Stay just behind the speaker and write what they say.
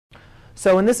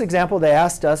So in this example, they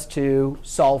asked us to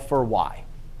solve for y,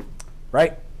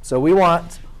 right? So we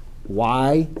want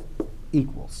y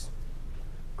equals.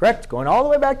 Correct? Going all the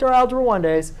way back to our Algebra 1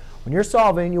 days, when you're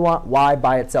solving, you want y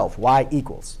by itself, y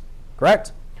equals.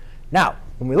 Correct? Now,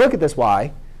 when we look at this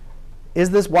y,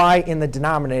 is this y in the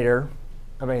denominator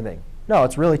of anything? No,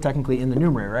 it's really technically in the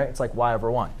numerator, right? It's like y over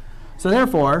 1. So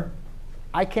therefore,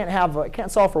 I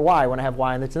can't solve for y when I have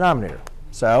y in the denominator.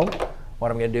 So what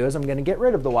I'm going to do is I'm going to get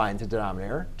rid of the y in the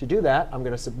denominator. To do that, I'm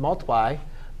going to multiply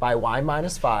by y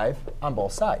minus 5 on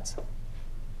both sides.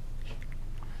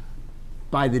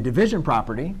 By the division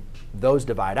property, those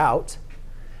divide out.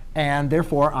 And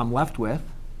therefore, I'm left with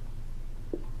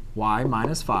y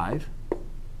minus 5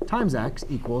 times x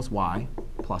equals y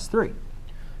plus 3.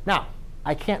 Now,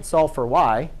 I can't solve for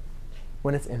y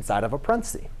when it's inside of a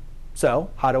parenthesis. So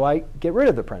how do I get rid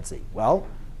of the parenthesis? Well,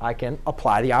 I can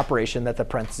apply the operation that the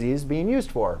parenthesis is being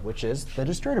used for, which is the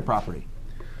distributive property.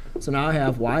 So now I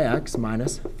have yx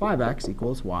minus 5x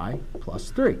equals y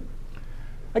plus 3.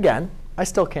 Again, I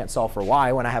still can't solve for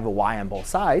y when I have a y on both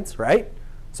sides, right?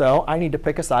 So I need to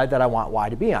pick a side that I want y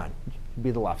to be on. It could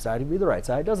be the left side, it could be the right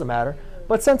side, it doesn't matter.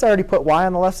 But since I already put y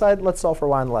on the left side, let's solve for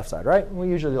y on the left side, right? We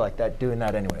usually like that, doing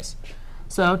that anyways.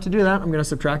 So to do that, I'm going to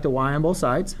subtract a y on both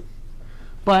sides.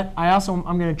 But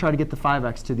I'm going to try to get the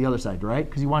 5x to the other side, right?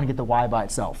 Because you want to get the y by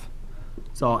itself.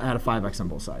 So I'll add a 5x on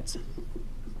both sides.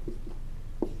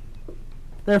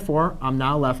 Therefore, I'm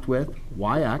now left with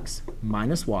yx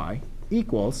minus y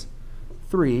equals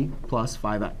 3 plus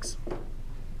 5x.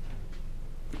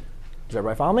 Does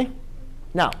everybody follow me?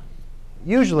 Now,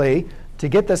 usually, to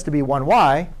get this to be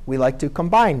 1y, we like to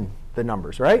combine the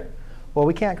numbers, right? Well,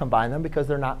 we can't combine them because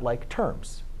they're not like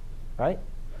terms, right?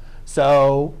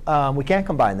 So we can't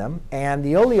combine them. And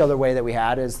the only other way that we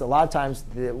had is a lot of times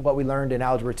what we learned in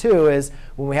Algebra 2 is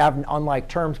when we have unlike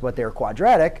terms but they're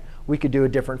quadratic, we could do a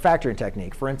different factoring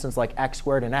technique. For instance, like x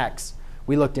squared and x,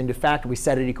 we looked into factor, we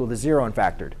set it equal to 0 and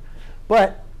factored.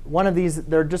 But one of these,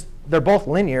 they're both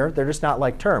linear, they're just not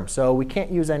like terms. So we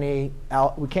can't use any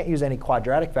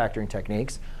quadratic factoring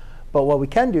techniques. But what we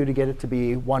can do to get it to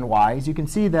be 1y is you can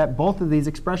see that both of these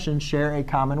expressions share a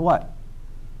common what?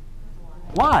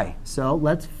 Y. So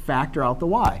let's factor out the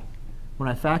y. When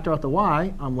I factor out the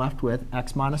y, I'm left with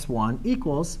x minus 1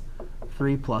 equals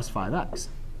 3 plus 5x.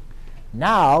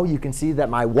 Now you can see that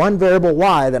my one variable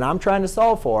y that I'm trying to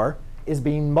solve for is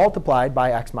being multiplied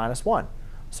by x minus 1.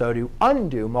 So to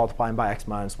undo multiplying by x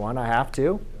minus 1, I have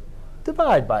to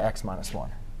divide by x minus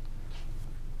 1.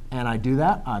 And I do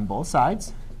that on both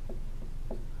sides.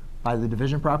 By the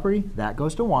division property, that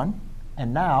goes to 1.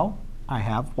 And now I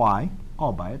have y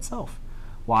all by itself.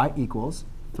 Y equals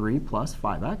 3 plus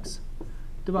 5x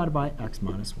divided by x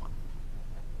minus 1.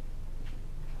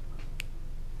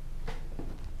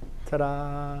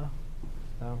 Ta-da!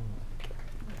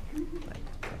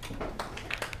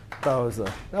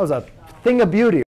 That was a thing of beauty.